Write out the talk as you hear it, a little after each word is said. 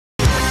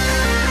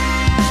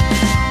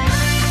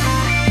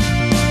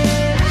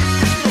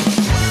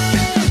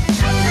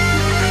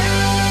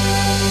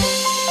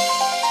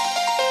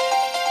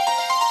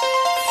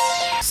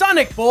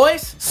Sonic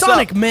boys!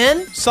 Sonic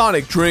men!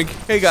 Sonic drink.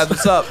 Hey guys,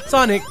 what's up?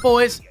 Sonic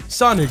boys!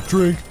 Sonic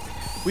drink.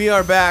 We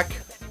are back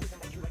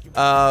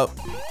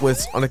with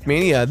Sonic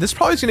Mania. This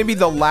probably is going to be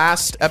the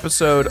last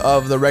episode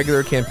of the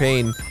regular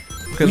campaign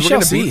because we're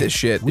going to beat this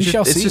shit. It's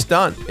just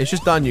done. It's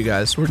just done, you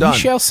guys. We're done. We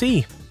shall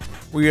see.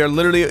 We are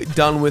literally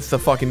done with the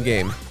fucking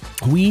game.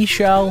 We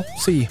shall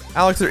see.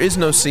 Alex, there is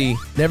no C.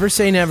 Never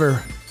say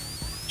never.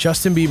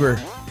 Justin Bieber.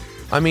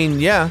 I mean,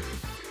 yeah.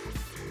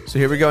 So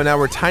here we go. Now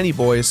we're tiny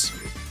boys.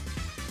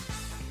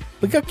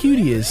 Look how cute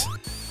he is.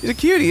 He's a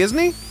cutie, isn't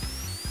he?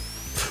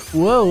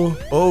 Whoa.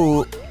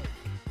 Oh.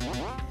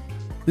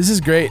 This is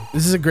great.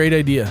 This is a great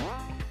idea.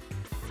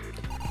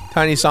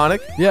 Tiny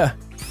Sonic? Yeah.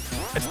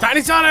 It's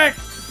Tiny Sonic!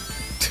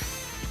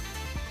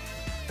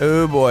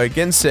 Oh boy,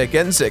 getting sick,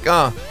 getting sick,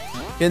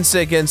 Getting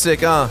sick, getting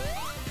sick,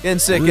 Getting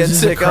sick, This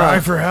is a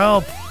cry for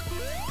help.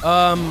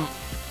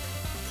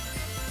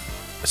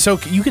 So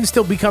you can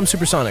still become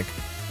supersonic.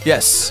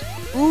 Yes.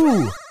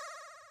 Ooh.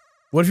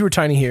 What if you were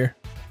tiny here?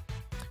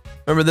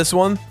 Remember this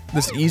one?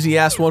 This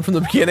easy-ass one from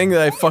the beginning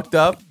that I fucked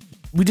up?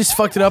 We just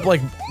fucked it up, like,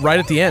 right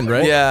at the end,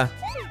 right? Yeah.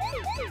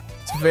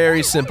 It's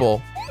very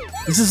simple.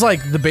 This is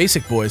like the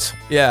basic boys.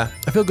 Yeah.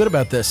 I feel good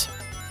about this.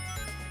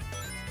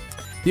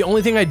 The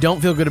only thing I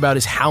don't feel good about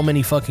is how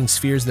many fucking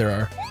spheres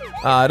there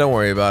are. Don't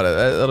worry about it.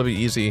 That'll be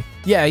easy.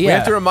 Yeah, yeah. We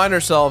have to remind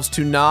ourselves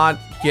to not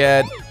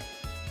get...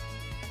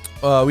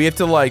 we have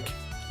to, like...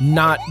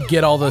 Not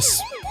get all this...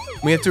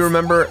 We have to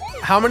remember...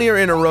 How many are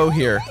in a row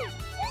here?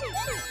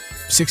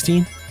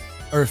 16?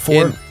 Or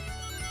 4?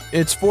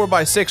 It's 4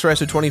 by 6, right?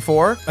 So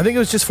 24? I think it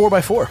was just 4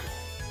 by 4.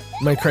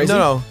 Am I crazy?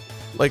 No.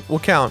 Like, we'll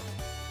count.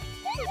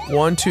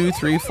 1, 2,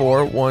 3,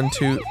 4, 1,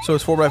 2... So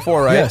it's 4 by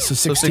 4, right? Yeah, so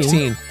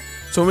 16.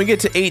 So when we get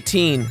to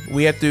 18,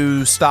 we have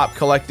to stop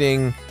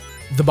collecting...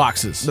 The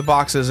boxes. The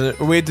boxes, and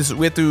we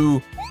have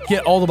to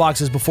get all the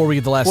boxes before we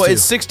get the last two. Well,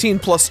 it's 16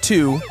 plus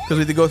 2, because we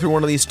have to go through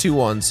one of these 2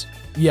 ones.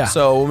 Yeah.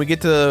 So when we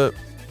get to...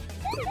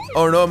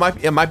 Oh no,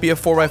 it might be a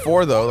 4 by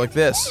 4 though, like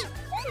this.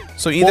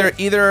 So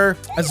either...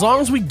 As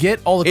long as we get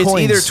all the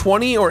coins... It's either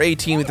 20 or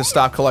 18 we have to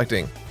stop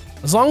collecting.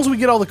 As long as we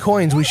get all the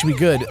coins, we should be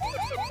good.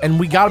 And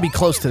we gotta be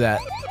close to that.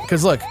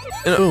 Because look,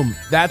 boom,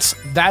 that's...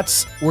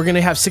 We're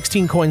gonna have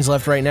 16 coins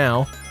left right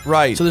now.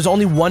 Right. So there's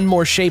only one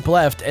more shape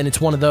left, and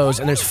it's one of those,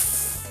 and there's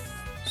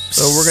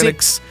So we're gonna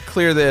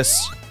clear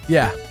this.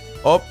 Yeah.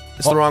 Oh,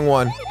 it's the wrong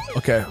one.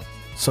 Okay.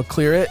 So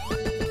clear it.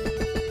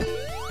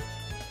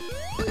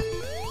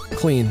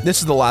 Clean. This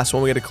is the last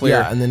one we gotta clear.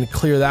 Yeah, and then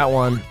clear that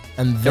one,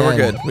 and then... we're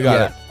good. We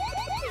got it.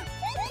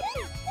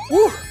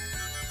 Woo!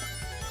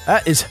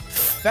 That is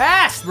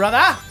fast,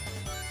 brother!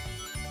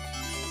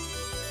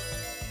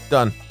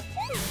 Done.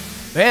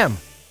 Bam.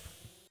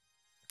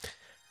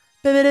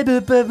 I think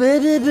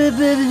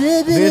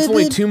it's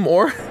only 2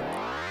 more.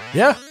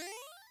 Yeah.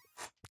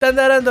 Dun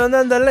dun dun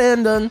dun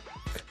dun dun dun.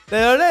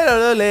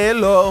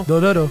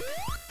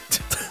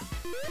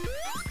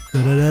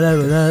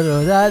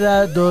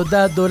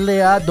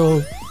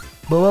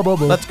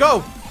 Let's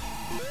go.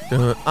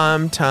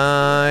 I'm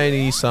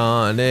Tiny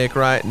Sonic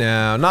right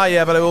now. Not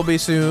yet, but I will be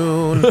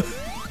soon.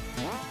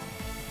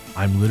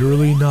 I'm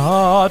literally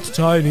not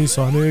Tiny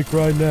Sonic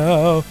right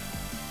now.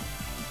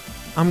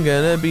 I'm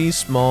gonna be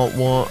small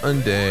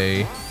one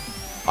day.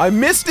 I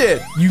missed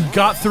it! You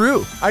got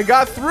through. I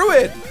got through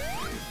it!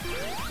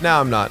 Now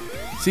I'm not.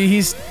 See,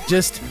 he's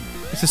just...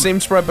 It's the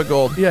same spread but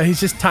gold. Yeah, he's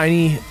just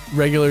tiny,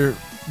 regular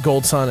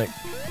gold Sonic.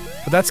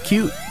 But that's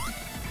cute.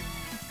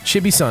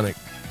 Chibi Sonic.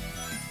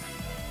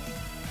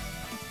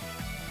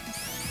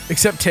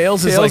 Except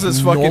Tails is like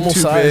fucking normal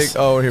too size. big.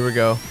 Oh, here we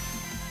go.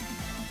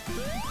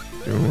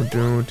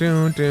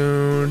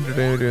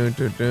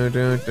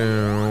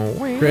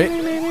 Great.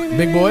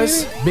 Big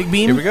boys. Big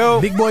beam. Here we go.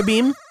 Big boy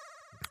beam.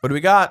 What do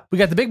we got? We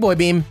got the big boy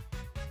beam.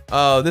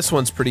 Oh, this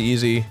one's pretty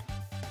easy.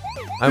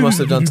 I must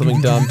have done something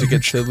dumb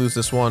to lose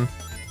this one.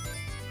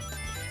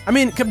 I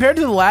mean, compared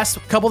to the last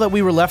couple that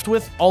we were left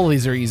with, all of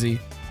these are easy.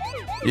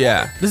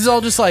 Yeah. This is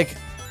all just like,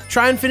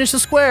 try and finish the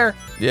square.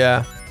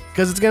 Yeah.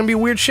 Because it's gonna be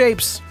weird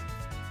shapes.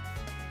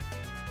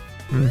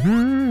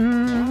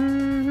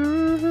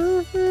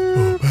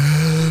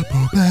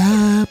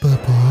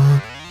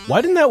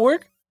 Why didn't that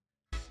work?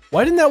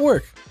 Why didn't that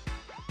work?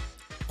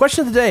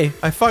 Question of the day.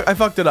 I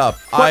fucked it up.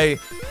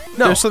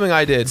 No. There's something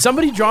I did.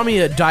 Somebody draw me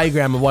a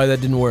diagram of why that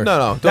didn't work. No,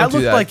 don't that do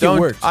looked that. like it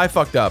worked. I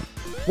fucked up.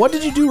 What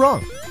did you do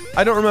wrong?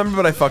 I don't remember,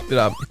 but I fucked it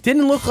up. It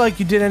didn't look like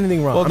you did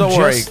anything wrong. Well, don't I'm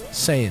worry. Just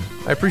saying.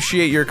 I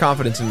appreciate your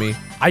confidence in me.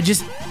 I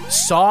just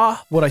saw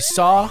what I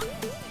saw.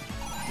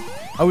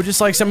 I would just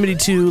like somebody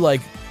to,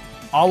 like,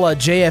 a la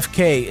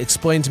JFK,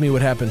 explain to me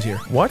what happened here.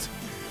 What?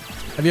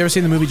 Have you ever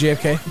seen the movie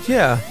JFK?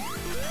 Yeah.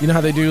 You know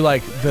how they do,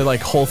 like, the,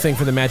 like, whole thing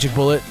for the magic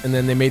bullet, and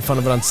then they made fun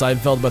of it on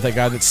Seinfeld about that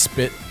guy that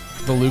spit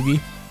the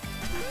loogie?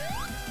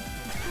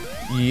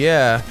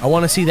 Yeah. I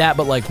want to see that,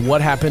 but, like,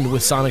 what happened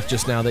with Sonic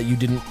just now that you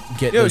didn't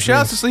get? Yo,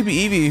 shout out to Sleepy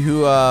Evie,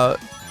 who,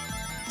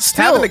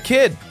 having a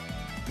kid.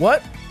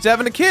 What? He's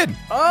having a kid.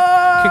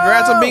 Oh!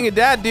 Congrats on being a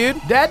dad, dude.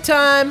 Dad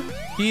time!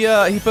 He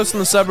posted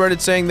on the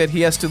subreddit saying that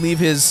he has to leave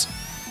his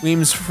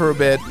Weems for a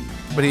bit.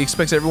 but he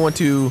expects everyone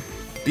to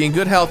be in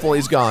good health while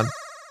he's gone.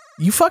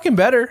 You fucking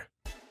better.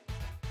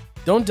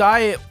 Don't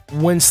die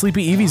when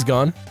Sleepy Eevee's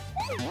gone.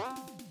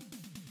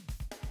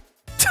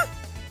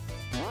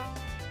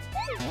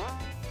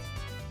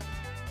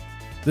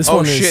 This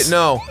one is... Oh shit,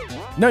 no.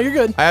 No, you're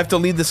good. I have to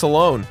leave this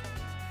alone.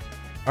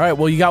 Alright,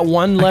 well you got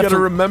one left. I gotta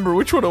remember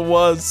which one it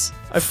was.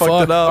 I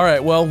fucked it up.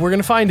 Alright, well, we're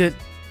gonna find it.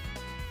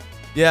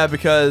 Yeah,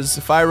 because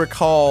if I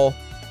recall...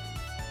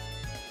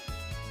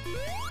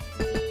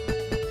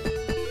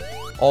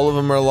 all of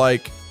them are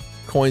like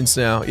coins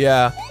now.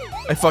 Yeah,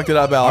 I fucked it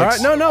up,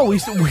 Alex. Alright, no,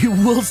 we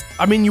will...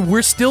 I mean,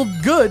 we're still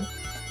good.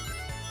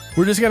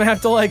 We're just gonna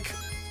have to, like,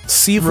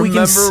 see if we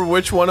can... Remember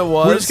which one it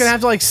was? We're just gonna have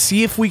to, like,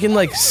 see if we can,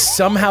 like,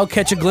 somehow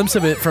catch a glimpse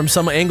of it from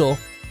some angle.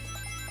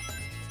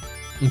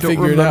 I don't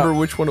remember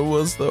which one it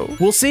was, though.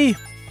 We'll see.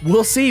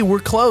 We'll see. We're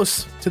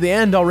close to the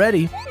end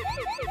already.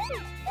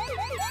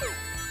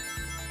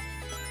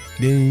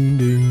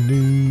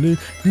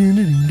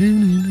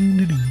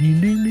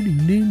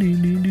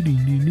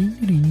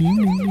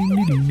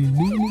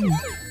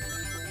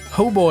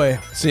 Oh boy.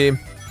 See.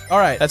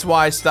 Alright. That's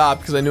why I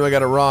stopped, because I knew I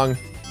got it wrong.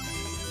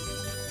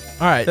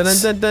 Alright. So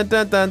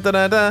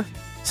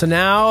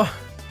now...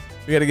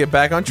 we gotta get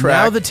back on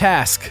track. Now the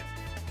task.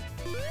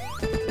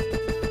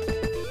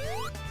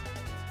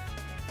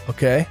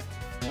 Okay.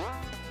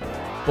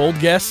 Bold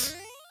guess.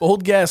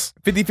 Bold guess.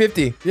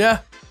 50-50. Yeah.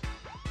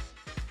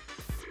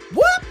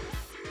 What?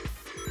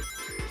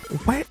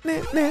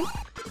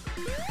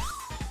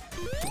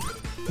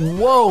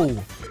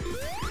 Whoa.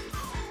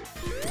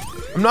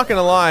 I'm not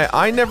gonna lie,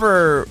 I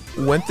never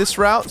went this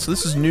route, so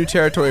this is new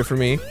territory for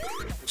me.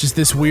 Just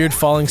this weird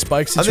falling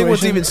spike situation? I think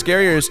what's even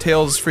scarier is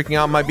Tails freaking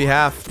out on my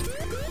behalf.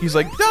 He's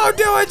like, don't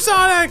do it,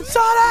 Sonic!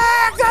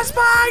 Sonic! The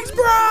spikes,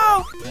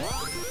 bro!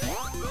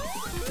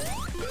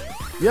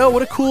 Yo,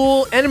 what a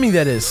cool enemy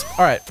that is.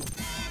 Alright.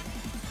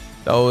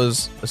 That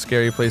was a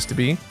scary place to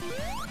be.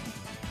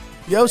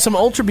 Yo, some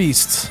Ultra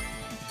Beasts.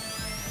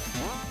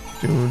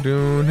 Here is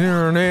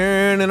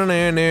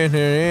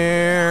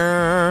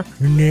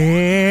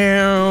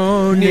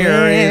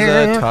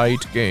a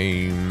tight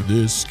game.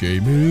 This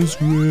game is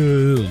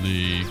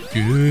really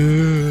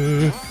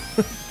good.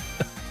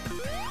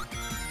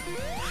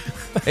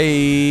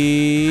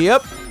 Hey,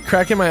 yep.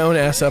 Cracking my own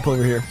ass up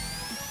over here.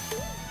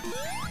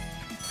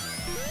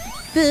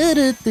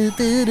 Alright,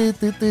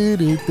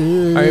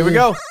 here we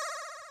go.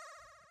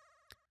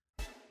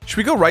 Should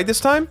we go right this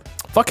time?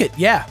 Fuck it,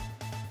 yeah.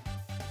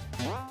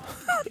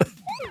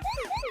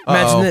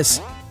 Imagine this.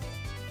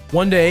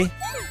 One day.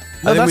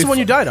 No, that's the one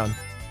you died on.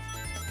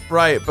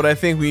 Right, but I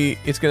think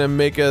it's gonna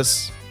make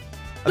us...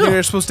 I think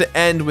we're supposed to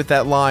end with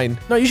that line.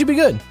 No, you should be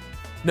good.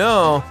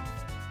 No.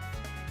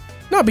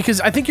 No,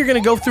 because I think you're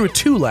gonna go through a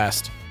 2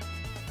 last.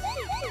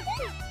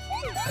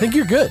 I think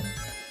you're good.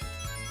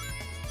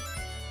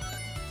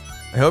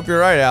 I hope you're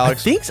right,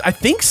 Alex. I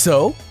think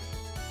so.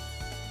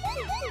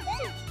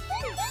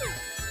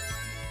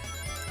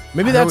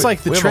 Maybe that's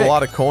like the trick. We have a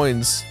lot of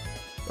coins.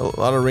 A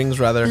lot of rings,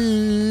 rather. I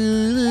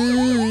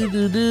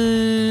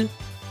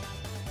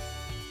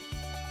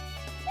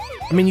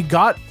mean, you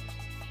got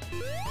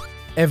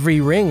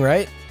every ring,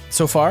 right?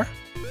 So far?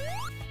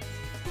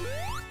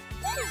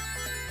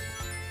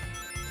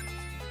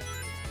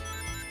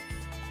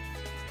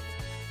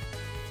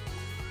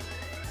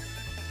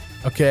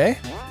 Okay.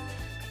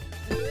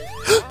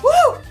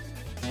 Woo!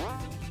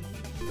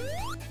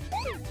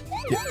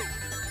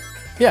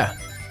 Yeah.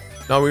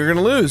 No, we were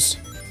gonna lose.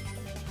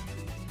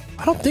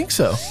 I don't think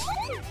so.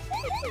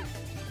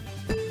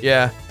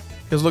 Yeah,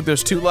 because look,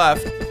 there's 2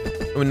 left.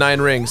 With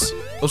 9 rings.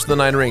 Those are the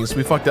 9 rings.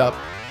 We fucked up.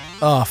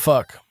 Oh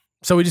fuck.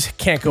 So we just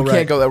can't go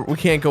right. We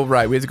can't go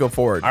right. We have to go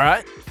forward. All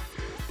right.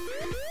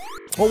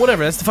 Well,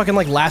 whatever. That's the fucking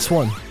like last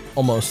one,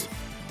 almost.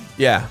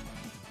 Yeah.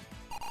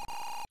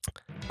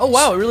 Oh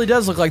wow, it really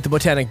does look like the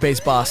Botanic base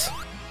boss.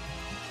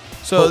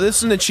 So this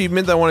is an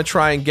achievement that I want to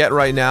try and get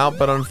right now,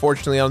 but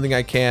unfortunately, I don't think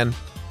I can.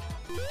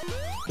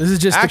 This is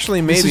just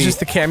actually maybe this is just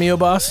the cameo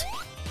boss.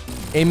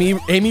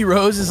 Amy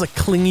Rose is a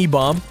clingy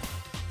bomb.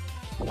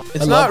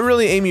 It's not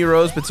really Amy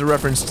Rose, but it's a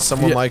reference to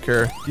someone like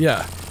her.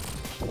 Yeah.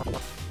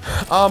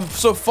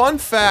 So fun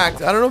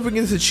fact, I don't know if we can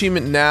get this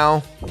achievement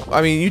now.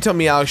 I mean, you tell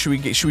me, Alex, should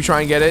we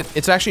try and get it?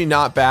 It's actually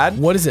not bad.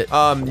 What is it?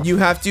 You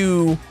have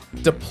to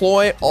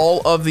deploy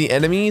all of the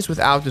enemies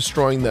without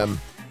destroying them.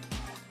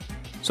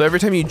 So every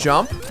time you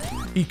jump,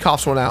 he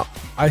coughs one out.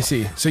 I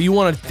see. So you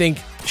want to think,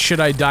 should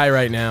I die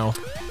right now?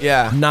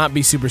 Yeah. Not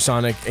be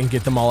supersonic and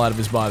get them all out of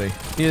his body.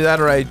 Either that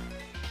or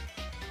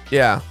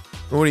yeah.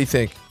 What do you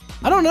think?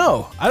 I don't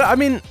know. I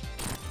mean,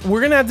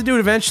 we're gonna have to do it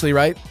eventually,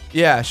 right?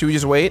 Yeah. Should we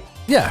just wait?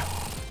 Yeah.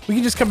 We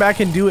can just come back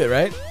and do it,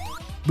 right?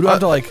 We don't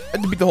have to like... I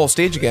have to beat the whole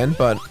stage again,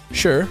 but...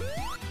 Sure.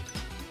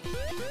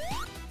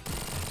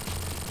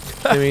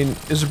 I mean,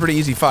 it's a pretty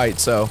easy fight,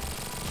 so...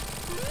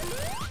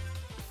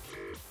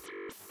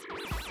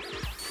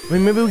 I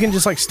mean, maybe we can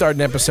just like start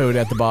an episode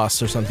at the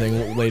boss or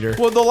something later.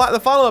 Well, the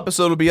final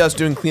episode will be us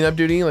doing cleanup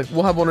duty. Like,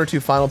 we'll have 1 or 2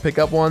 final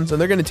pickup ones,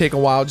 and they're gonna take a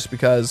while just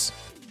because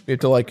we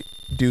have to like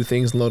do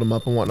things and load them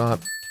up and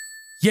whatnot.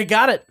 You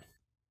got it.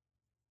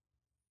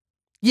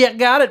 Yeah,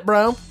 got it,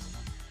 bro.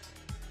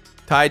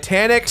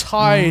 Titanic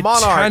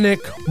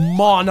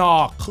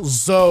Monarch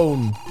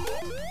Zone.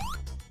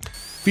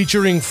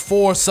 Featuring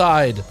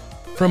Foreside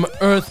from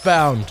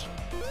Earthbound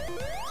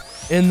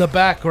in the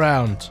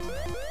background.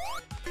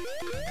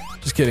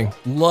 Just kidding.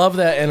 Love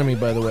that enemy,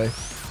 by the way.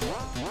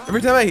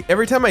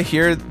 Every time I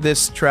hear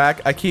this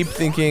track, I keep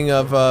thinking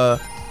of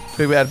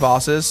Big Bad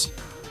Bosses.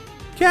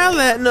 Can't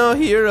let no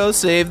hero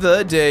save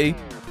the day.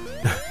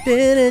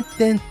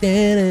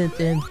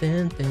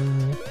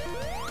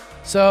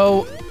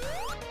 So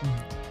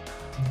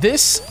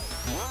this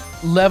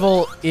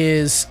level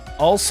is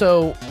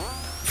also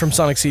from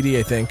Sonic CD,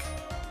 I think.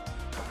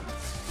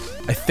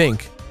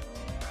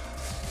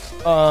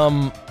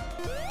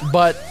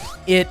 But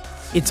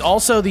it's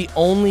also the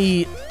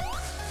only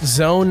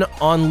zone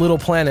on Little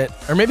Planet,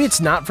 or maybe it's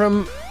not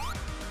from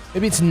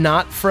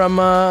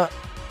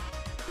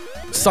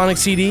Sonic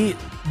CD,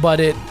 but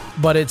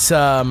it's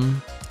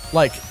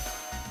like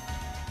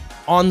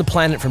on the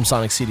planet from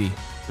Sonic CD.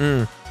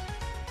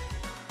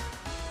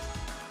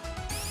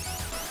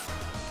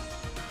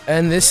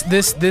 And this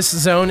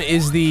zone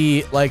is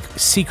the like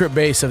secret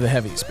base of the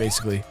heavies,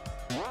 basically.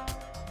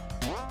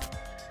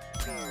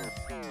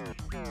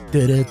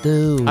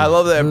 I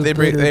love that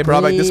they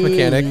brought back this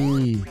mechanic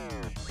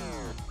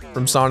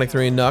from Sonic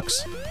 3 and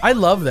Knucks. I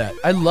love that.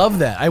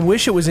 I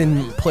wish it was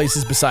in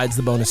places besides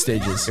the bonus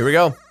stages. Here we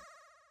go.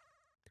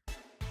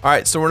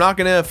 Alright, so we're not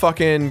gonna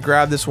fucking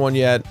grab this one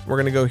yet. We're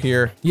gonna go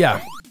here.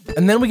 Yeah.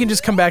 And then we can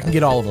just come back and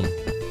get all of them.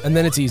 And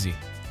then it's easy.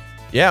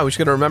 Yeah, we just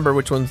gotta remember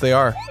which ones they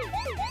are.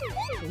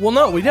 Well,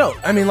 no, we don't.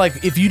 I mean,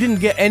 like, if you didn't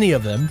get any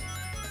of them...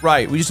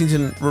 Right, we just need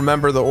to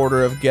remember the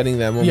order of getting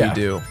them when we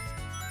do.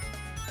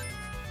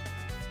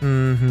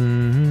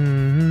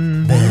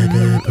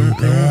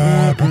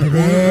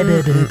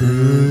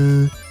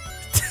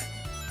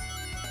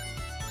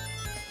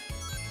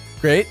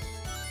 Great.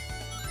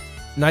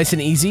 Nice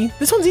and easy.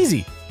 This one's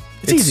easy.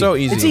 It's easy. So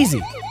easy. It's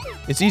easy.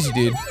 It's easy,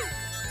 dude.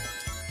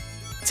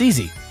 It's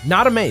easy.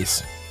 Not a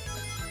maze.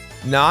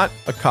 Not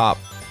a cop.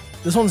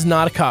 This one's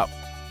not a cop.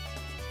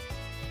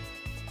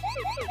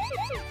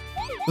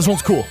 This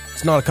one's cool.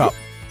 It's not a cop.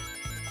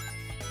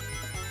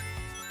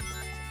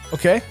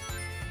 Okay.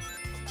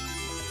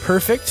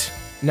 Perfect.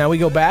 Now we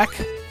go back.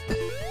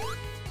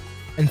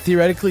 And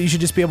theoretically, you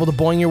should just be able to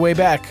boing your way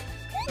back.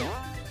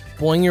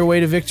 Boing your way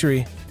to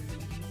victory.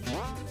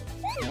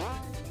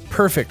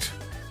 Perfect.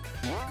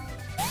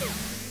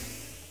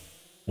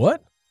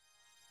 What?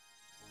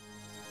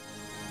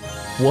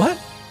 What?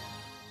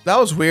 That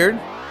was weird.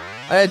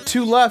 I had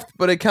 2 left,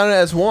 but it counted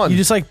as 1. You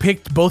just like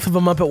picked both of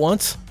them up at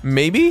once?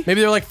 Maybe?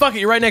 Maybe they're like, fuck it,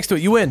 you're right next to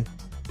it, you win.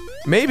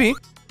 Maybe.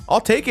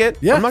 I'll take it.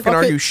 Yeah, I'm not gonna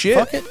argue shit.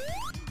 Fuck it.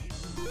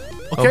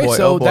 Okay,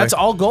 so that's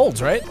all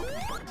golds, right?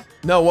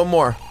 No, one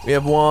more. We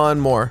have one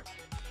more.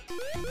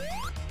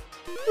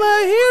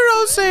 My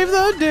hero saved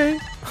the day.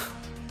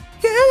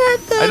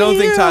 I don't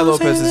think Ty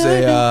Lopez is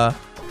a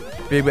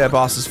Big Bad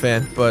Bosses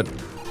fan, but...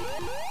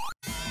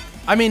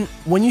 I mean,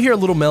 when you hear a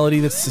little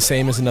melody that's the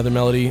same as another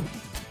melody,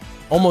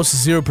 almost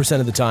 0%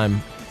 of the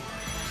time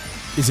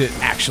is it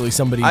actually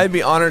somebody... I'd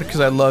be honored because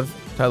I love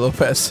Ty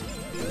Lopez.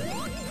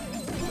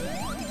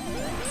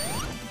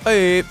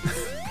 Hey.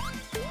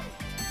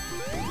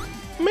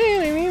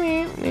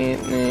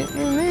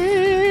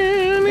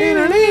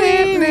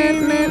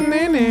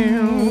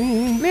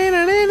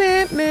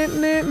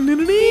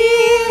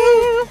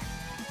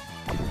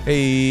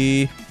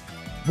 Hey.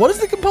 What is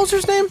the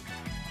composer's name?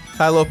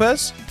 Ty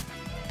Lopez?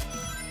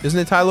 Isn't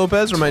it Ty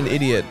Lopez or am I an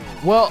idiot?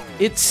 Well,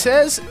 it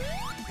says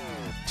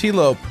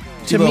T-Lope.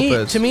 To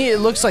me, it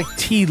looks like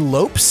T.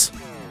 Lopes,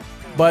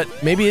 but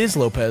maybe it is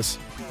Lopez.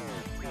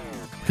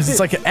 Because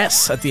it's like an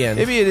S at the end.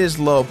 Maybe it is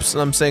Lopes,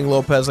 and I'm saying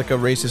Lopez like a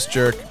racist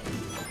jerk.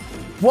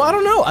 Well, I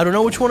don't know. I don't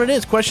know which one it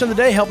is. Question of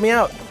the day, help me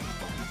out.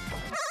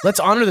 Let's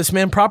honor this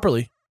man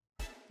properly.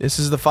 This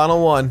is the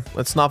final one.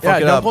 Let's not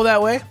fuck it don't up. go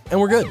that way, and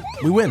we're good.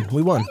 We win.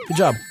 We won. Good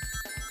job.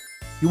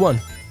 You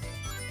won.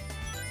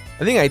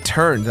 I think I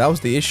turned. That was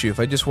the issue. If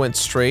I just went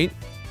straight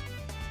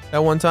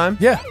that one time.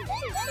 Yeah.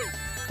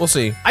 We'll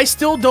see. I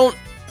still don't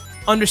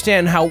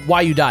understand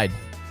why you died.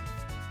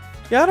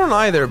 Yeah, I don't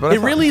either, but it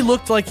really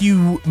looked like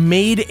you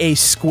made a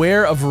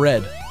square of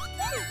red.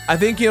 I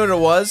think you know what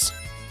it was?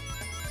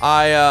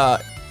 I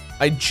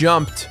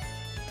jumped.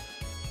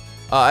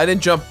 I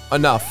didn't jump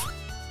enough.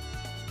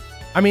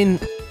 I mean,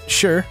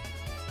 sure.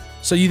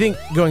 So you think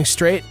going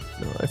straight?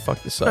 No, I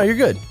fucked this up. No, you're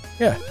good.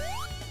 Yeah.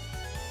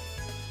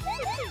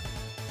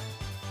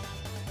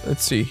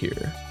 Let's see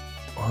here.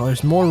 Well,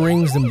 there's more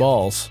rings than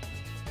balls.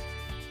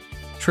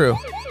 True.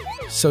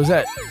 So is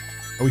that...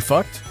 Are we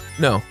fucked?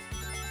 No.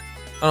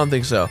 I don't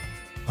think so.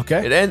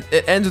 Okay.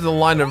 It ends with a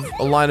line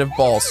of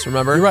balls,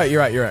 remember?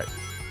 You're right.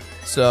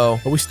 So...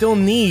 But we still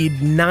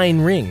need 9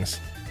 rings.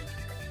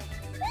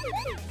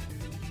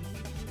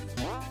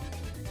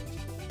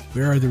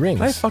 Where are the rings?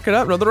 Did I fuck it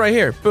up? No, they're right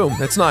here. Boom.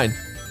 That's 9.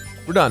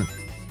 We're done.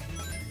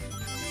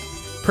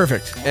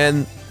 Perfect.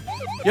 And...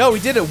 Yo, we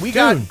did it. We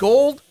got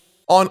gold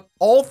on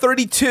all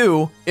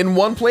 32 in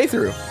one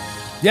playthrough.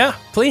 Yeah,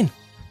 clean.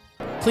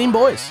 Clean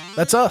boys.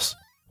 That's us.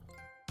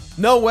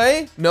 No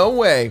way. No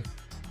way.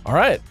 All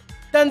right.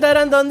 Dun dun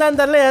dun dun dun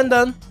dun dun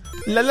dun.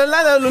 La la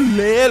la la la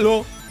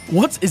la.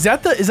 Is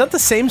that the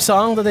same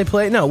song that they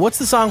play? No, what's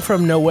the song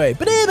from No Way?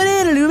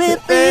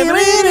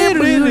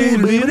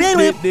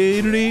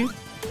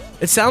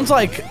 It sounds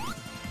like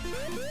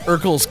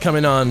Urkel's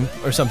coming on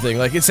or something.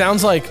 Like it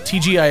sounds like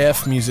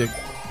TGIF music.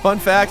 Fun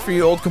fact for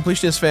you old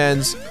Completionist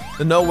fans,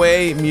 the No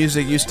Way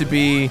music used to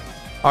be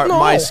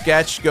my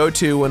sketch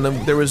go-to when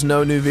there was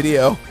no new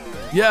video.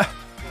 Yeah.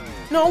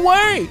 No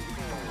way!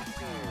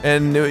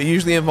 And it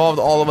usually involved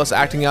all of us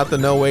acting out the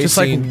No Way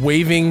scene. Just like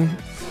waving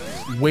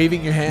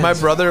your hands. My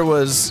brother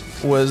was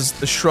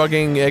the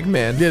shrugging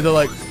Eggman. Yeah, they're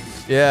like...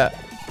 Yeah.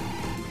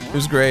 It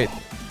was great.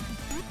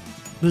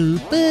 Yeah, we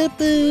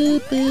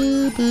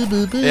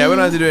don't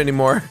have to do it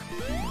anymore.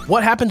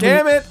 What happens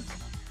Damn it!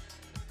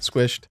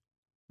 Squished.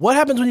 What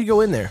happens when you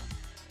go in there?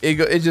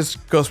 It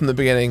just goes from the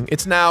beginning.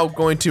 It's now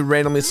going to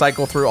randomly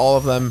cycle through all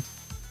of them.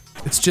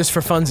 It's just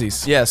for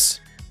funsies. Yes.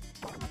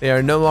 They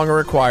are no longer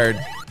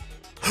required.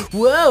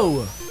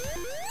 Whoa!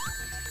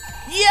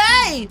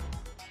 Yay!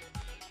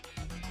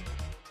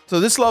 So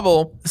this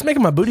level... It's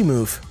making my booty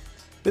move.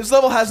 This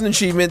level has an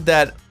achievement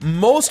that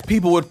most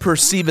people would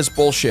perceive as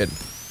bullshit.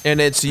 And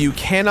it's you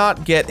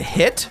cannot get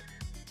hit.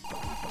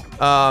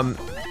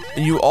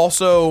 You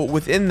also,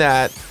 within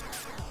that,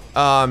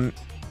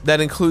 that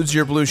includes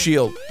your blue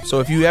shield. So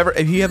if you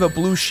have a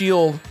blue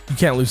shield... You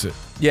can't lose it.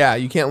 Yeah,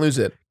 you can't lose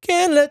it.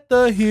 Can't let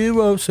the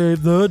hero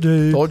save the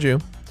day. Told you.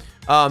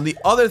 The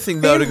other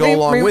thing, though, to go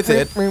along with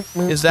it,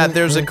 is that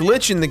there's a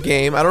glitch in the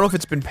game. I don't know if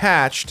it's been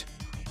patched,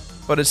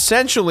 but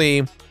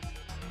essentially,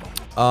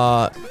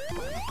 the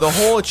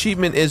whole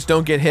achievement is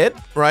don't get hit,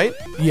 right?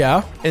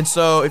 Yeah. And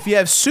so if you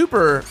have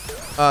Super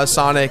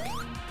Sonic,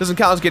 doesn't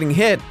count as getting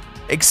hit,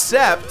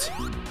 except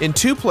in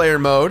two-player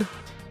mode,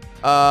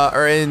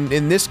 or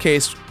in this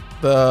case,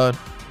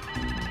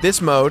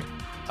 this mode,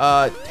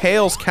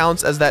 Tails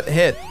counts as that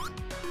hit.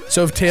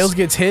 So if Tails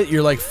gets hit,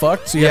 you're like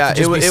fucked. So you have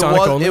to just be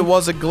Sonic only. It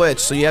was a glitch,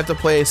 so you have to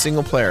play a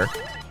single player.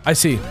 I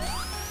see.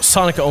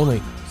 Sonic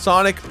only.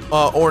 Sonic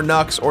or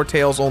Nux or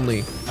Tails only.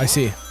 I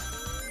see.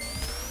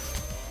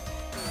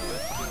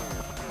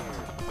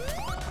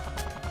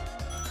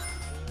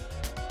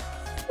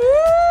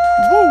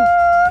 Woo!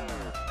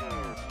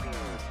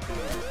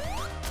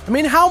 I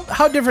mean,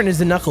 how different is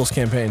the Knuckles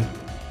campaign?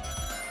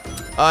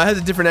 It has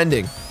a different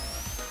ending.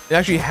 It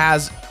actually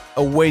has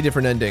a way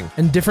different ending.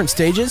 And different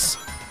stages?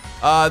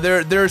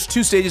 There's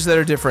two stages that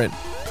are different.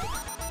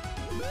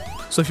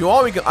 So if you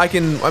want, we can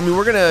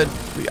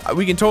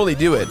totally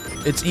do it.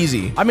 It's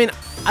easy. I mean,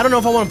 I don't know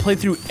if I want to play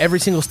through every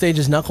single stage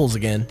as Knuckles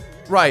again.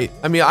 Right.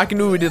 I mean, I can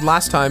do what we did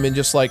last time and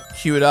just like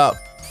queue it up.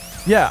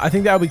 Yeah, I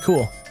think that would be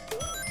cool.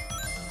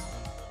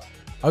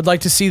 I would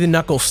like to see the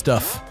Knuckles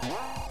stuff.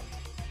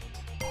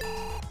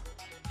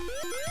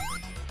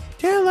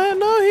 Can't let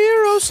no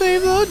hero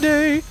save the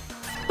day.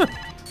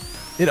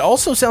 It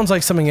also sounds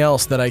like something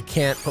else that I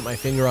can't put my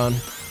finger on.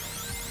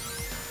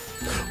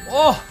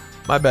 Oh!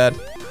 My bad.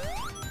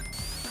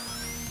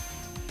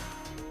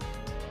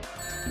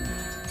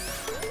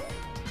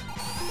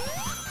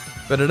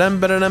 Ba-da-dum,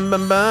 ba-da-dum,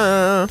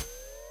 ba-ba.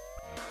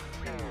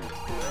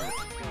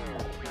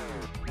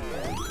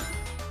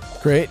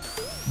 Great.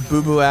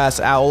 Boo-boo ass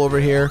owl over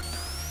here.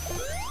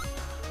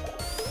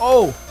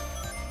 Oh!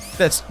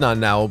 That's not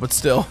an owl, but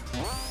still.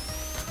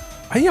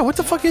 Oh, yeah, what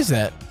the fuck is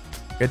that?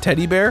 A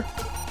teddy bear?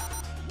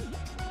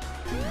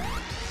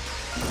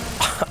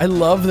 I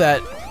love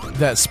that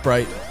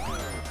sprite.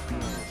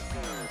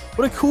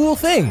 What a cool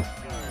thing.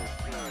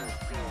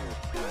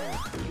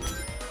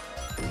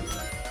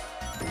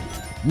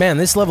 Man,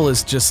 this level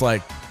is just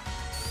like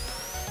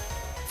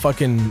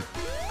fucking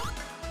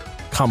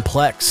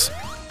complex.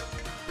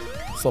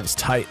 This level's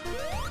tight.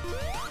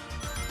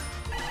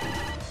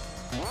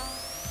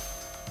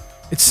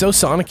 It's so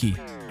Sonic-y.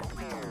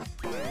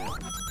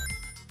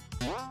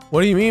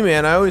 What do you mean,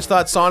 man? I always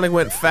thought Sonic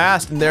went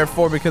fast, and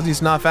therefore, because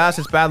he's not fast,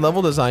 it's bad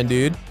level design,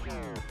 dude.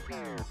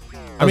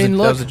 I mean,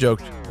 look. That was a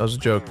joke. That was a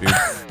joke, dude.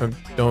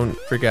 Don't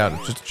freak out.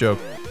 It's just a joke.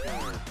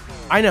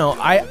 I know.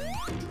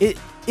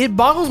 It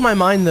boggles my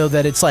mind, though,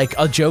 that it's like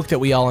a joke that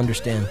we all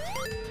understand.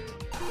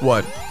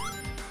 What?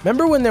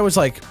 Remember when there was,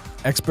 like,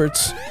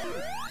 experts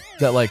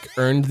that, like,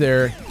 earned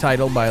their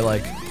title by,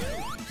 like,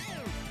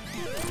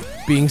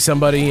 being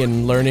somebody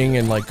and learning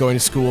and, like, going to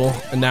school,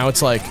 and now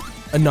it's, like,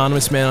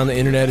 anonymous man on the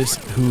internet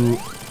who,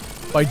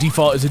 by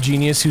default, is a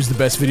genius who's the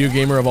best video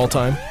gamer of all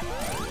time?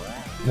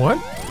 What?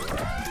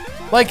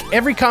 Like,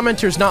 every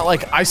commenter's not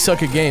like, I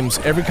suck at games.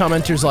 Every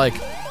commenter's like,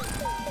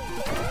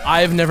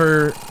 I've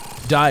never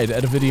died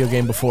at a video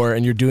game before,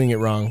 and you're doing it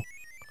wrong.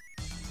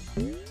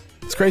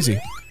 It's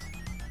crazy.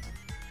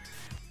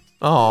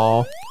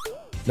 Aww.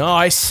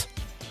 Nice.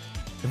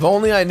 If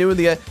only I knew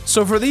the...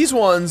 So for these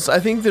ones, I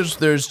think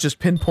there's just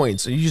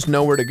pinpoints. You just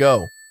know where to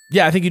go.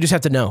 Yeah, I think you just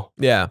have to know.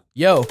 Yeah.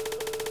 Yo,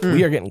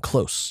 we are getting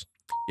close.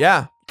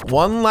 Yeah.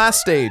 One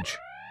last stage.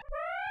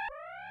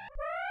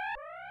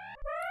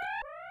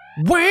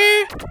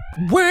 Where?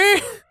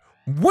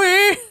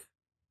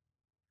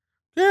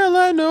 Can't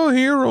let no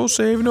hero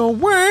save no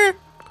way.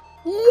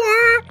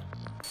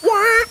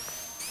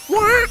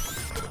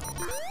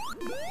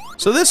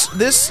 So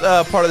this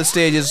part of the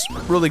stage is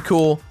really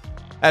cool.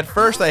 At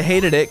first, I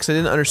hated it because I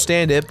didn't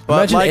understand it,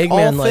 but like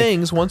Eggman, all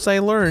things, once I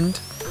learned,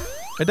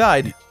 I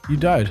died. You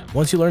died.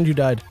 Once you learned, you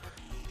died.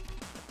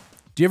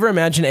 Do you ever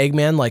imagine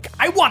Eggman like,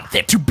 I want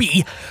there to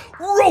be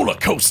roller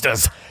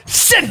coasters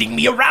sending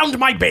me around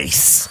my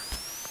base?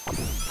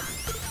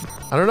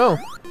 I don't know.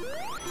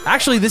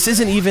 Actually, this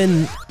isn't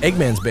even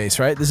Eggman's base,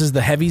 right? This is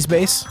the Heavy's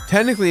base?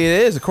 Technically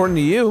it is, according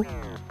to you.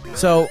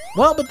 So,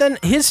 well, but then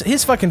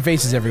his fucking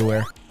face is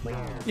everywhere.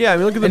 Yeah, I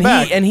mean, look at the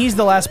back. And he's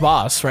the last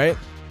boss, right?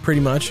 Pretty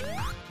much.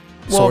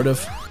 Well, sort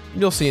of.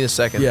 You'll see in a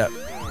second. Yeah.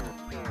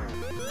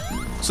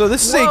 So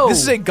this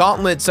is a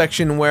gauntlet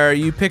section where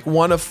you pick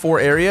one of 4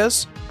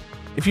 areas.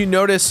 If you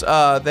notice,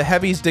 the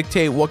heavies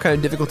dictate what kind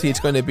of difficulty it's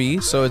going to be.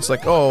 So it's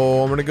like,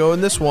 oh, I'm going to go in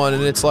this one,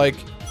 and it's like,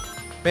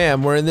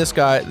 bam, we're in this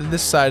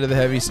side of the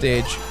heavy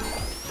stage.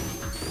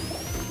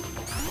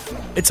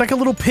 It's like a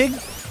little pig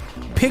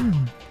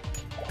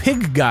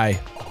guy,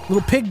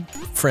 little pig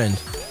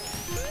friend.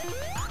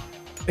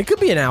 It could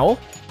be an owl.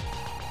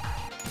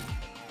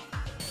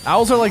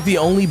 Owls are like the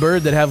only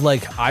bird that have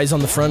like eyes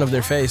on the front of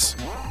their face.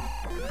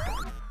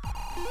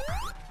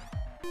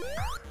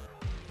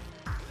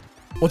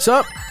 What's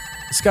up?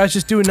 This guy's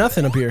just doing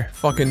nothing up here.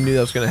 Fucking knew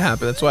that was gonna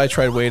happen. That's why I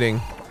tried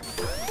waiting.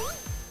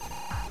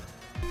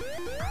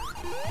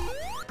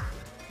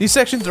 These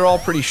sections are all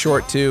pretty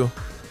short too.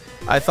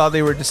 I thought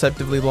they were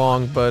deceptively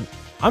long, but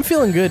I'm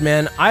feeling good,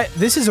 man.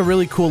 This is a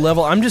really cool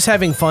level. I'm just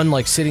having fun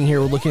like sitting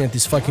here looking at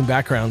these fucking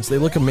backgrounds. They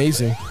look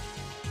amazing.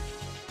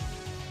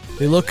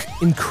 They look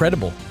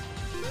incredible.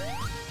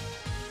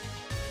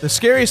 The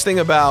scariest thing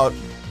about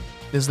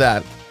is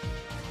that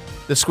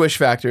the squish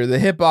factor, the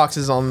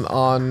hitboxes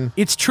on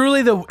it's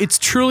truly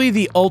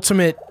the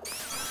ultimate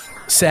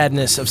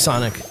sadness of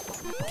Sonic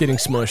getting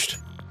smushed.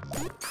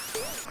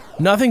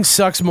 Nothing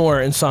sucks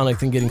more in Sonic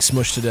than getting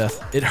smushed to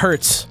death. It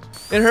hurts.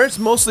 It hurts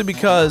mostly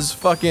because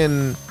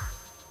fucking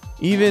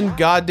even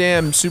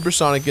goddamn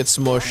Supersonic gets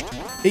smushed.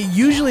 It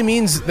usually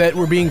means that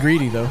we're being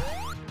greedy though.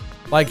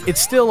 Like it's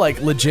still like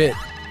legit.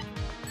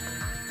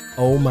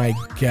 Oh my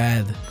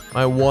god.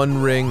 My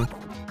one ring.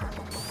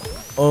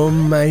 Oh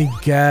my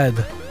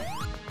god.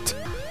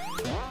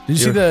 Did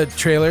you see the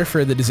trailer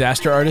for The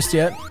Disaster Artist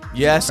yet?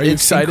 Yes. Are you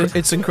excited?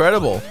 It's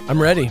incredible.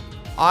 I'm ready.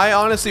 I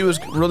honestly was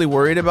really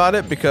worried about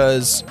it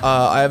because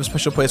I have a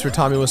special place for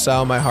Tommy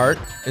Wiseau in my heart,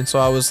 and so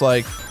I was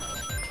like,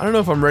 I don't know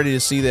if I'm ready to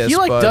see this. He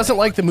like doesn't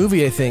like the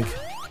movie, I think.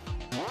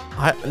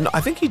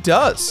 I think he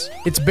does.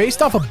 It's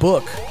based off a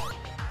book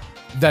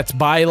that's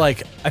by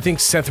like I think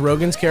Seth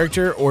Rogen's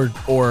character or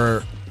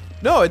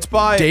no, it's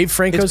by Dave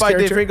Franco's character.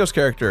 Dave Franco's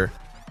character.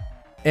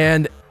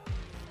 And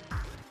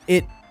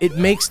it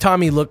makes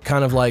Tommy look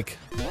kind of like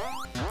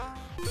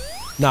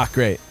not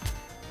great.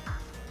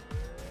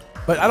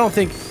 But I don't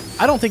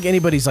think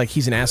anybody's like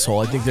he's an asshole.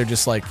 I think they're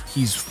just like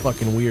he's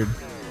fucking weird.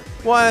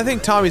 Well, I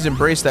think Tommy's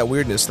embraced that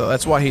weirdness though.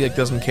 That's why he like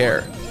doesn't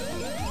care.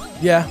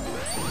 Yeah.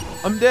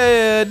 I'm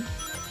dead.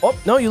 Oh,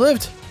 no, you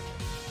lived.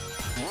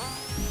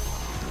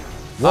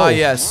 Ah,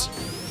 yes.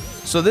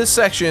 So this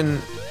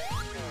section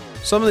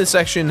some of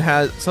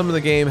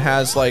the game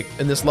has like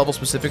in this level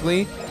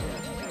specifically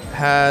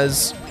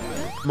has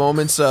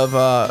moments of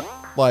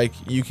like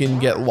you can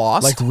get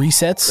lost. Like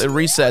resets? It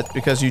resets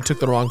because you took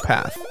the wrong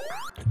path.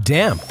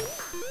 Damn.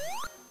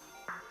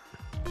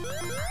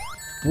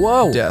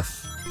 Whoa. Death.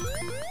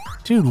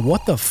 Dude,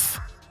 what the f-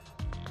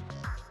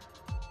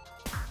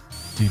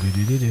 Dude.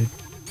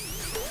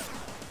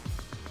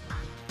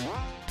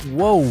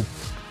 Whoa.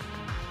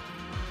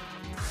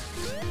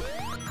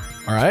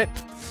 Alright.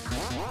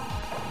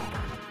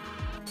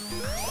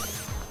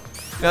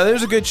 Now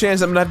there's a good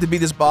chance I'm gonna have to beat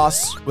this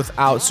boss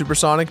without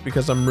Supersonic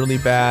because I'm really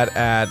bad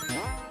at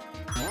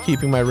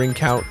keeping my ring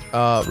count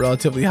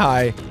relatively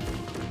high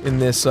in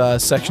this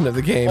section of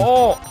the game.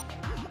 Oh!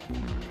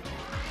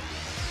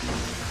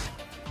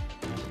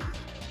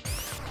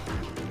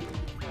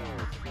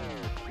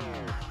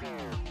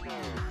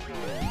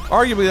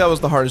 Arguably that was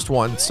the hardest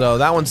one, so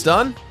that one's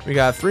done. We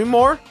got 3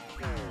 more.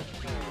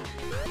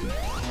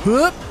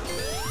 Whoop.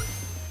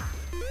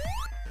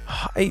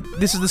 Hey,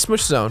 this is the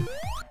smush zone.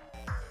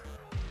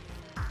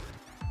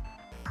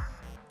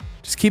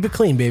 Just keep it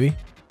clean, baby.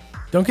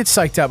 Don't get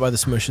psyched out by the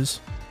smushes.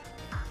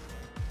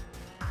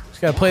 Just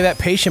gotta play that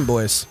patient,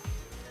 boys.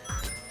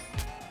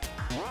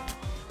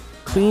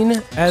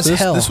 Clean as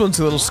hell. This one's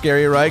a little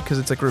scary, right? Because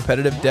it's like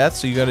repetitive death,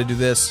 so you gotta do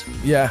this.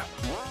 Yeah.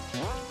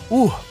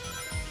 Ooh.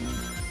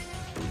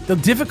 The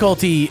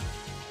difficulty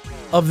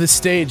of this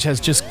stage has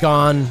just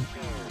gone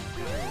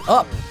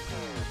up.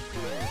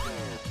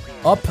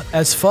 Up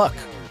as fuck.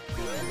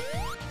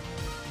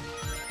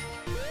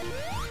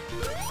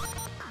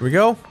 Here we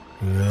go.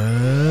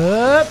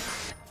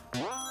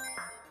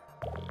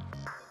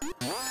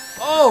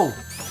 Oh!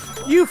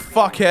 You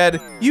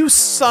fuckhead. You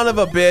son of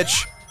a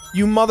bitch.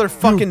 You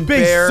motherfucking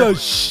bear. You piece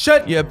of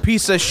shit. You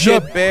piece of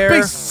shit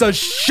bear. Piece of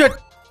shit.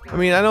 I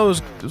mean, I know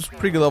it was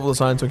pretty good level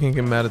design, so I can't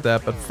get mad at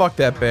that, but fuck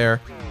that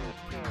bear.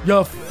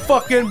 You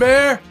fucking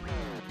bear!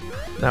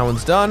 That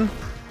one's done.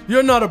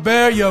 You're not a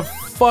bear, you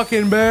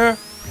fucking bear!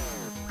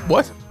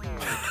 What?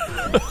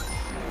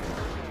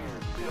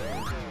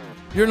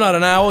 You're not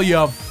an owl,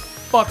 you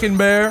fucking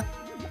bear!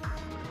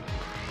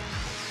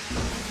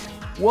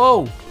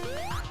 Whoa!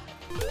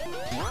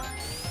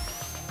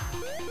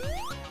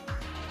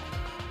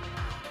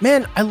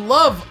 Man, I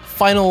love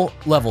final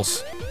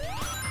levels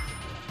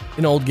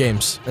in old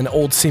games and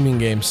old seeming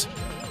games.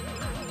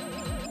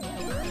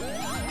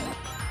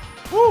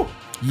 Woo!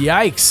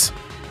 Yikes!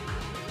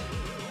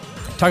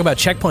 Talk about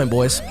checkpoint,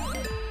 boys.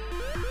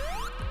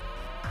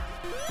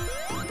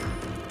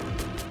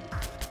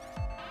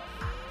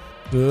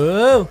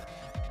 Whoa!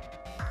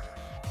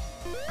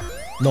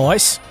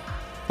 Nice.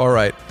 All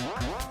right.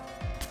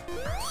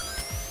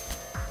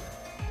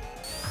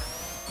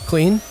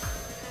 Clean.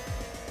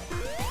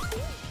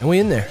 And we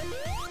in there.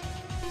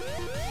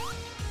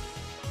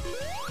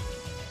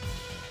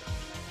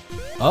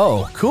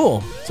 Oh,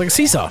 cool. It's like a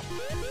seesaw.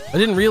 I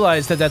didn't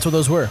realize that that's what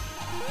those were.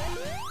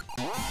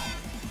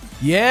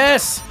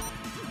 Yes!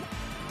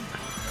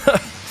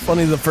 It's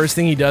funny, the first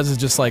thing he does is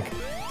just like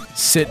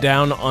sit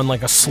down on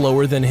like a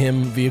slower than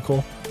him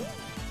vehicle.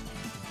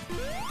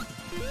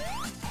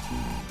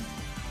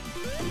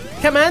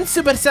 Come on,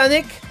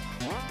 Supersonic!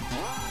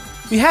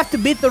 We have to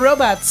beat the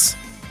robots!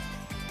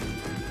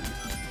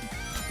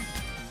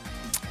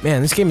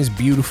 Man, this game is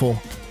beautiful.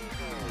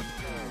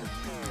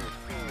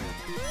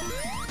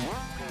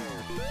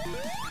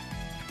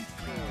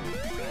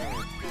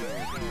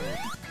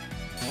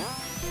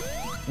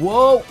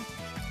 Whoa!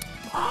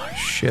 Oh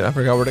shit, I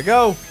forgot where to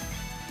go.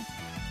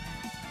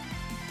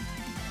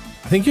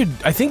 I think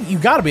you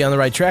gotta be on the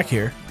right track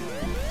here.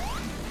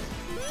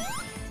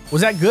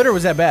 Was that good or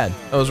was that bad?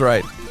 That was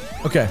right.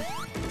 Okay.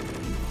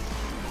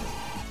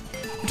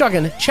 We're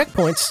talking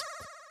checkpoints.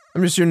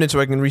 I'm just doing it so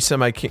I can reset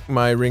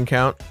my ring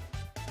count.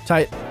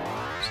 Tight.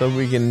 So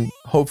we can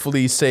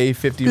hopefully save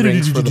 50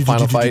 rings for the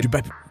final fight.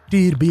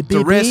 It's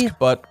a risk,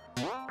 but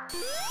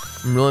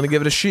I'm willing to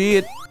give it a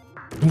shit.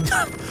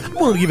 I'm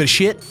willing to give it a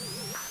shit.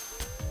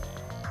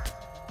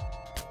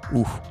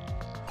 Oof.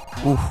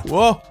 Oof.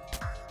 Whoa.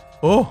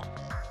 Oh.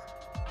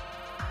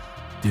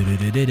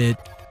 Did.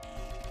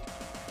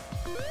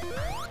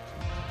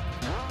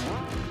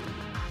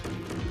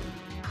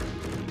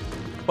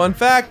 Fun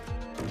fact,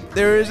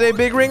 there is a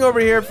big ring over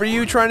here for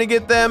you trying to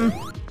get them.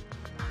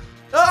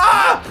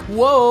 Ah!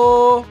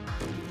 Whoa!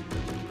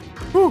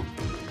 Woo!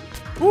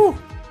 Woo!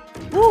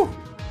 Woo!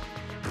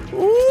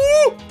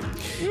 Woo!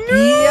 No!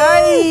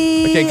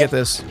 Yay! I can't get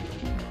this.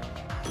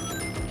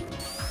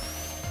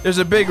 There's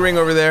a big ring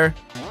over there.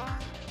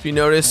 If you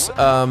notice,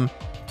 oof.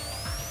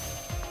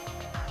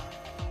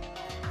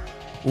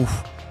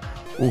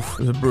 Oof,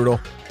 this is brutal.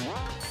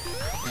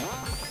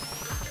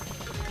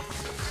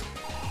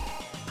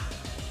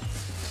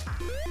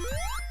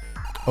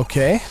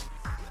 Okay.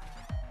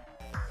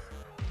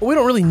 Well, we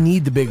don't really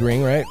need the big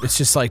ring, right? It's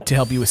just like to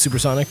help you with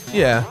supersonic.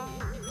 Yeah.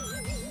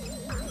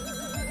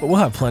 But we'll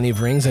have plenty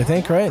of rings, I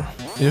think, right?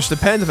 It just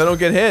depends if I don't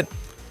get hit.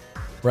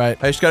 Right.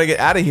 I just gotta get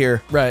out of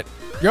here. Right.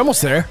 You're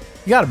almost there.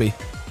 You gotta be.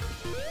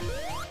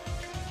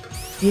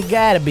 You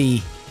gotta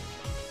be.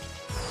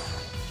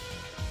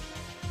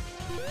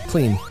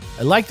 Clean.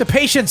 I like the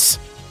patience!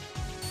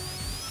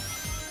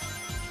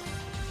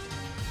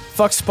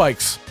 Fuck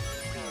spikes.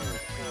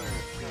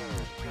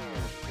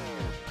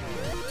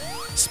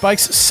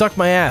 Spikes suck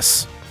my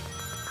ass.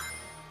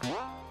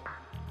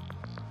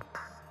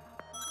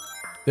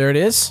 There it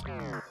is.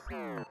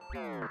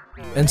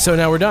 And so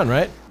now we're done,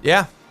 right?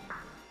 Yeah.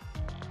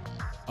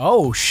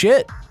 Oh,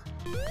 shit.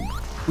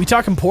 We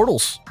talking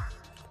portals.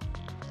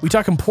 We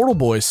talking portal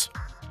boys.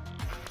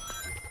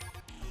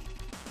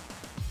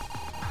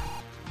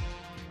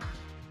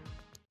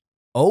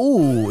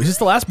 Oh, is this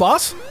the last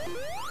boss?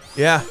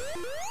 Yeah.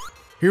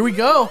 Here we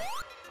go.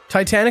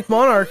 Titanic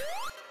Monarch.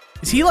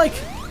 Is he like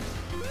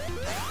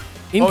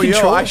in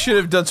control? Yo, I should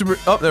have done super.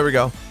 Oh, there we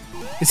go.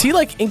 Is he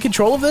like in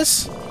control of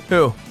this?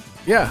 Who?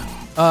 Yeah.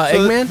 So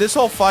Eggman? This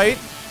whole fight,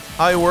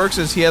 how it works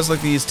is he has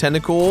like these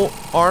tentacle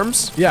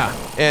arms. Yeah.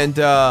 And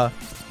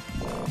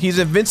he's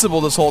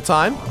invincible this whole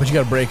time. But you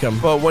gotta break him.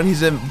 But when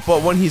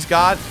he's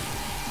got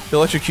the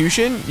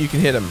electrocution, you can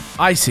hit him.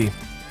 I see.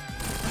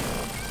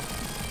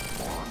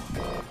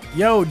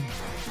 Yo,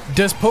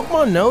 does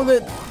Pokemon know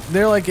that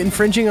they're like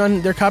infringing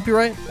on their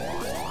copyright?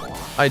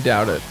 I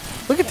doubt it.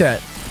 Look at that.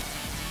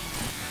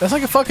 That's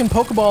like a fucking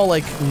Pokeball,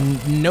 like,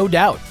 no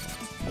doubt.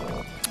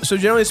 So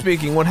generally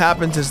speaking, what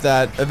happens is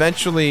that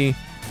eventually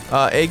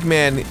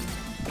Eggman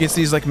gets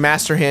these like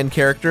Master Hand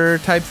character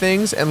type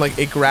things, and like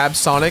it grabs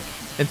Sonic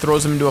and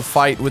throws him into a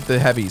fight with the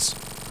heavies.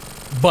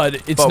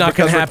 But it's not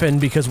gonna happen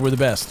because we're the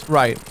best.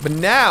 Right. But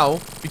now,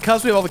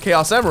 because we have all the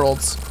Chaos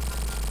Emeralds,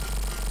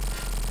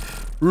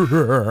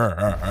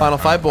 final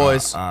fight,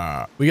 boys.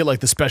 We get like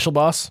the special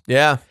boss.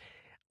 Yeah.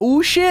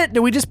 Ooh shit, did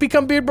we just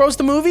become Beard Bros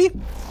the movie?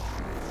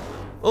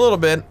 A little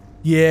bit.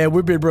 Yeah,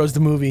 we're Beard Bros the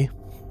movie.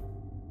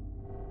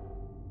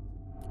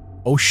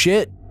 Oh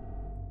shit.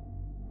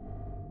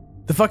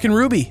 The fucking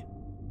ruby.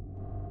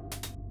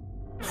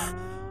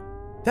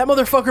 That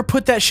motherfucker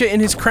put that shit in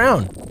his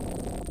crown.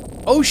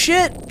 Oh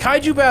shit!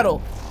 Kaiju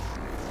battle!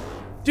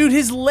 Dude,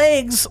 his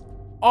legs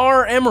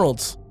are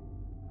emeralds.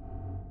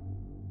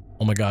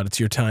 Oh my god,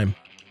 it's your time.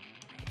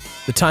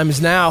 The time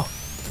is now.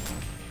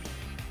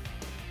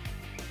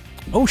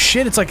 Oh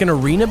shit, it's like an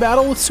arena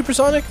battle with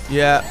Supersonic?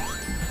 Yeah.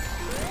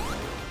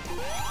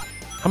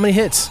 How many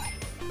hits?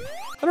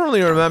 I don't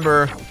really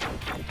remember.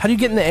 How do you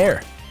get in the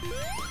air?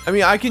 I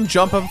mean, I can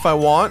jump up if I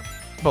want,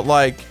 but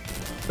like,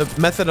 the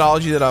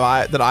methodology that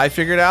I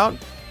figured out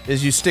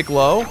is you stick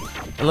low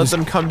and let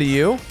them come to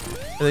you,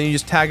 and then you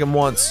just tag them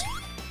once.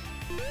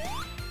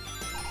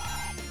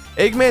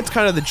 Eggman's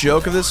kind of the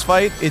joke of this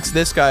fight. It's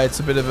this guy.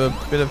 It's a bit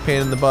of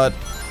pain in the butt.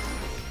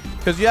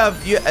 Because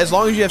as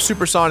long as you have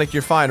Supersonic,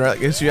 you're fine, right?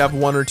 Because you have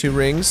 1 or 2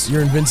 rings.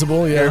 You're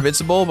invincible, yeah. You're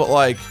invincible, but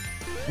like,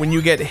 when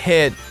you get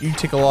hit, you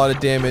take a lot of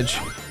damage.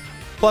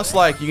 Plus,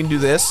 like, you can do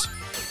this,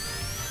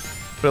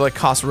 but it like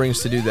costs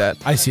rings to do that.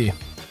 I see.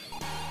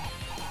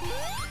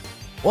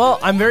 Well,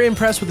 I'm very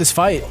impressed with this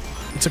fight.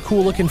 It's a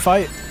cool looking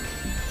fight.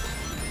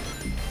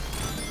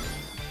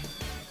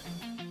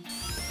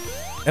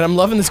 And I'm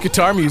loving this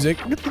guitar music.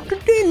 Yeah,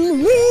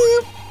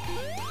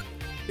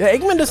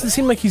 Eggman doesn't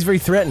seem like he's very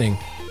threatening.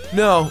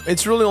 No,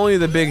 it's really only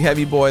the big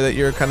heavy boy that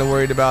you're kind of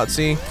worried about,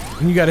 see?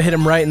 And you gotta hit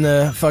him right in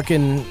the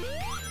fucking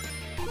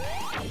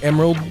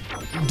emerald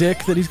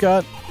dick that he's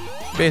got.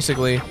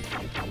 Basically.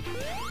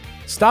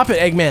 Stop it,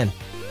 Eggman.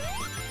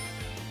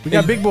 We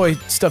got big boy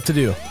stuff to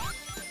do.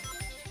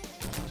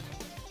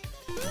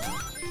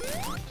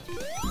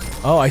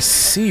 Oh, I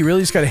see.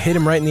 Really just gotta hit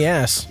him right in the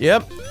ass.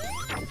 Yep.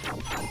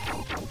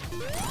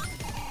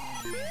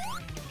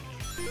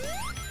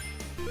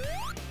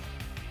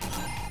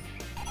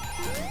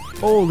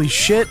 Holy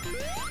shit.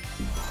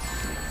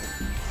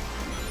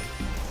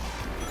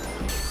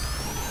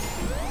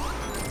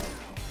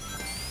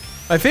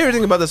 My favorite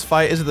thing about this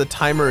fight is that the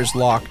timer is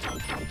locked.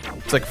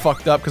 It's like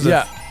fucked up because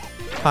of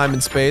time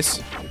and space.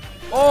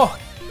 Oh!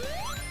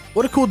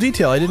 What a cool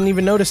detail. I didn't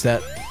even notice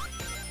that.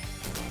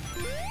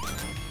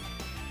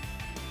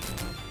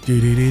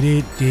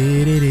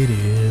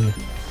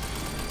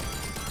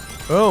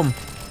 Boom.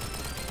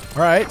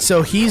 Alright,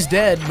 so he's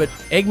dead, but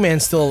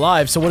Eggman's still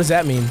alive, so what does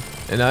that mean?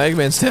 And now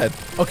Eggman's dead.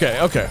 Okay,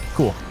 okay,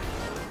 cool.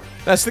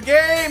 That's the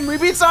game! We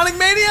beat Sonic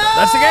Mania!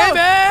 That's the game,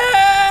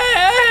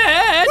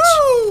 bitch!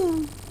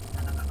 Woo!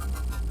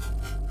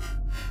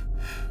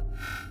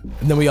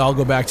 And then we all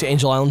go back to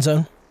Angel Island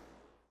Zone?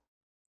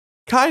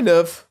 Kind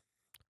of.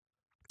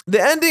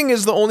 The ending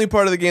is the only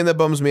part of the game that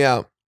bums me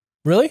out.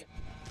 Really?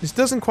 This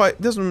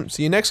doesn't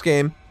see you next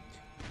game.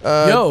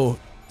 Yo,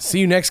 see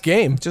you next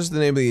game. Just the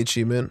name of the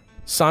achievement.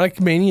 Sonic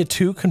Mania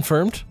 2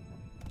 confirmed?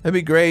 That'd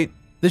be great.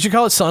 They should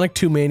call it Sonic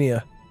 2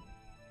 Mania.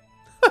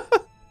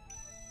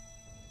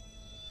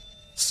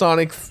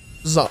 Sonic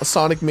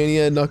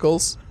Mania and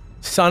Knuckles.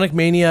 Sonic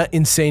Mania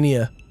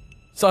Insania.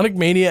 Sonic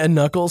Mania and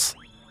Knuckles.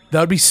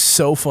 That would be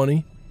so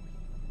funny.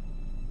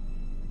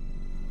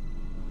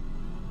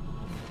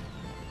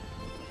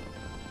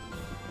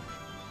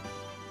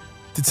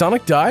 Did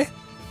Sonic die?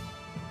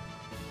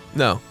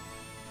 No.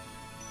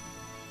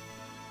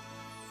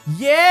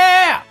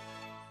 Yeah!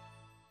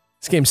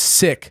 This game's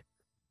sick.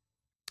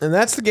 And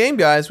that's the game,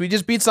 guys. We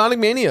just beat Sonic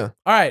Mania.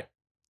 Alright.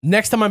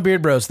 Next time on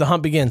Beard Bros, the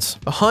hunt begins.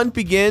 The hunt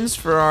begins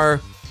for our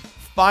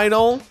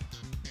final...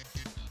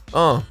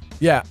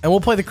 Yeah, and we'll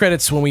play the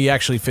credits when we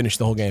actually finish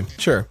the whole game.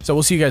 Sure. So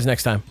we'll see you guys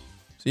next time.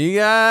 See you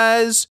guys